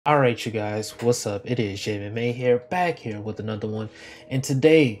Alright you guys, what's up? It is JMA here, back here with another one. And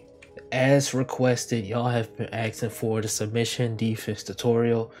today, as requested, y'all have been asking for the submission defense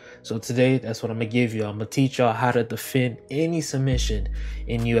tutorial. So today, that's what I'm gonna give you. I'm gonna teach y'all how to defend any submission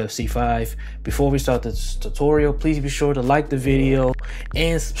in UFC 5. Before we start this tutorial, please be sure to like the video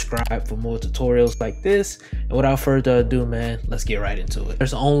and subscribe for more tutorials like this. And without further ado, man, let's get right into it.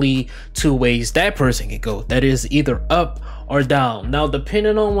 There's only two ways that person can go. That is either up or down. Now,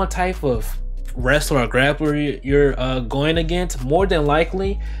 depending on what type of wrestler or grappler you're going against, more than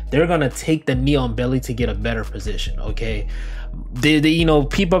likely they're gonna take the knee on belly to get a better position. Okay, you know,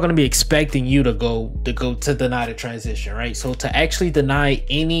 people are gonna be expecting you to deny the transition, right? So to actually deny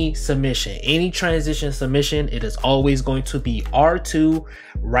any submission, any transition submission, it is always going to be R2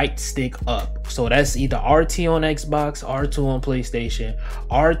 right stick up. So that's either RT on Xbox, R2 on PlayStation,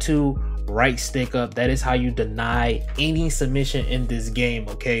 R2 right stick up. That is how you deny any submission in this game.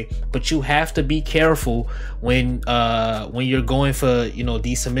 Okay, but you have to be careful when you're going for, you know,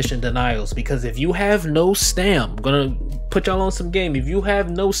 these submission denials, because if you have no stam, I'm gonna put y'all on some game. If you have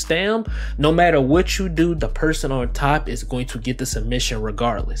no stam, no matter what you do, the person on top is going to get the submission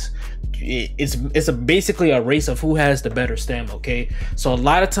regardless. It's basically a race of who has the better stam. Okay, so a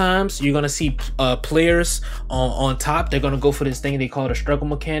lot of times you're gonna see players on top, they're gonna go for this thing they call the struggle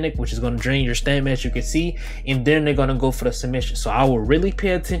mechanic, which is gonna drain your stam, as you can see, and then they're gonna go for the submission. So I will really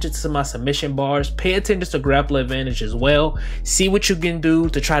pay attention to my submission bars, pay attention to grapple advantage as well, see what you can do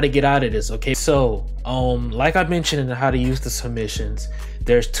to try to get out of this. Okay, so like I mentioned in how to use the submissions,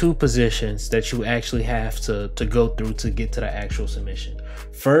 there's two positions that you actually have to go through to get to the actual submission.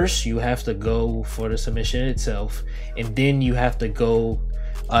 First, you have to go for the submission itself, and then you have to go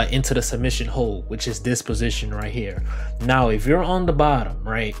into the submission hold, which is this position right here. Now, if you're on the bottom,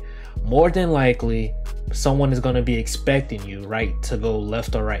 right, more than likely someone is going to be expecting you, right, to go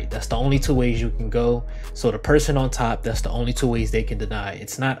left or right. That's the only two ways you can go. So the person on top, that's the only two ways they can deny.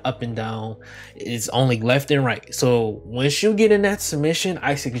 It's not up and down, it's only left and right. So once you get in that submission,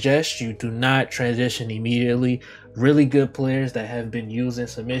 I suggest you do not transition immediately. Really good players that have been using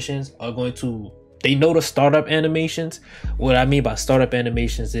submissions are going to, they know the startup animations. What I mean by startup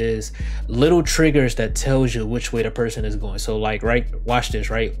animations is little triggers that tells you which way the person is going. So like, right, watch this,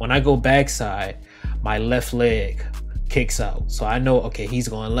 right? When I go backside, my left leg kicks out. So I know, okay, he's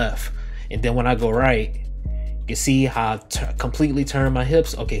going left. And then when I go right, you see how I completely turn my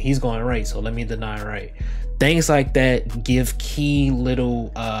hips. Okay, he's going right. So let me deny right. Things like that give key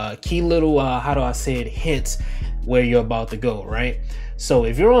little, how do I say it, hints where you're about to go, right? So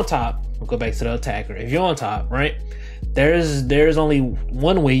if you're on top, we'll go back to the attacker. If you're on top, right, there's only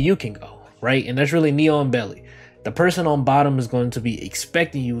one way you can go, right? And that's really knee on belly. The person on bottom is going to be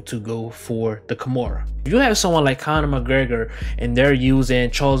expecting you to go for the Kimura. If you have someone like Conor McGregor and they're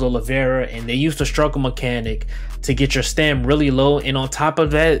using Charles Oliveira and they use the struggle mechanic to get your stam really low, and on top of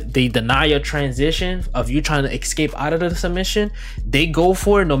that they deny your transition of you trying to escape out of the submission, they go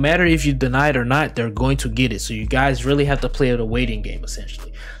for it. No matter if you deny it or not, they're going to get it. So you guys really have to play the waiting game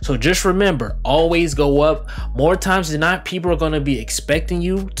essentially. So just remember, always go up. More times than not, people are going to be expecting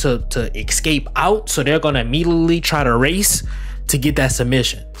you to escape out, so they're going to immediately try to race to get that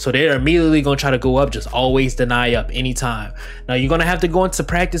submission. So they're immediately going to try to go up. Just always deny up anytime. Now you're going to have to go into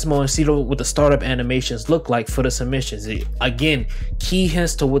practice mode and see what the startup animations look like for the submissions. Again, key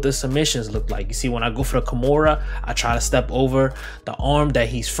hints to what the submissions look like. You see, when I go for the Kimura, I try to step over the arm that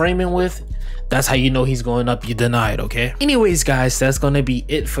he's framing with. That's how you know he's going up. You deny it. Okay, anyways guys, that's going to be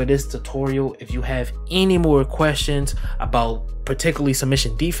it for this tutorial. If you have any more questions about particularly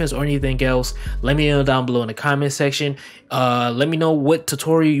submission defense or anything else, let me know down below in the comment section. Let me know what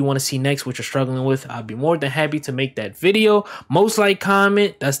tutorial you want to see next, what you're struggling with. I'll be more than happy to make that video. Most like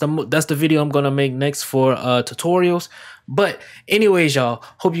comment, that's the video I'm gonna make next for tutorials. But anyways, y'all,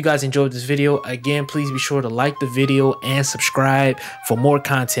 hope you guys enjoyed this video. Again, please be sure to like the video and subscribe for more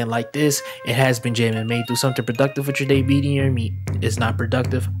content like this. It has been JMA. Do something productive with your day. Beating your meat is not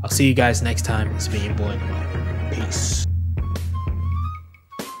productive. I'll see you guys next time. It's been your boy. Peace.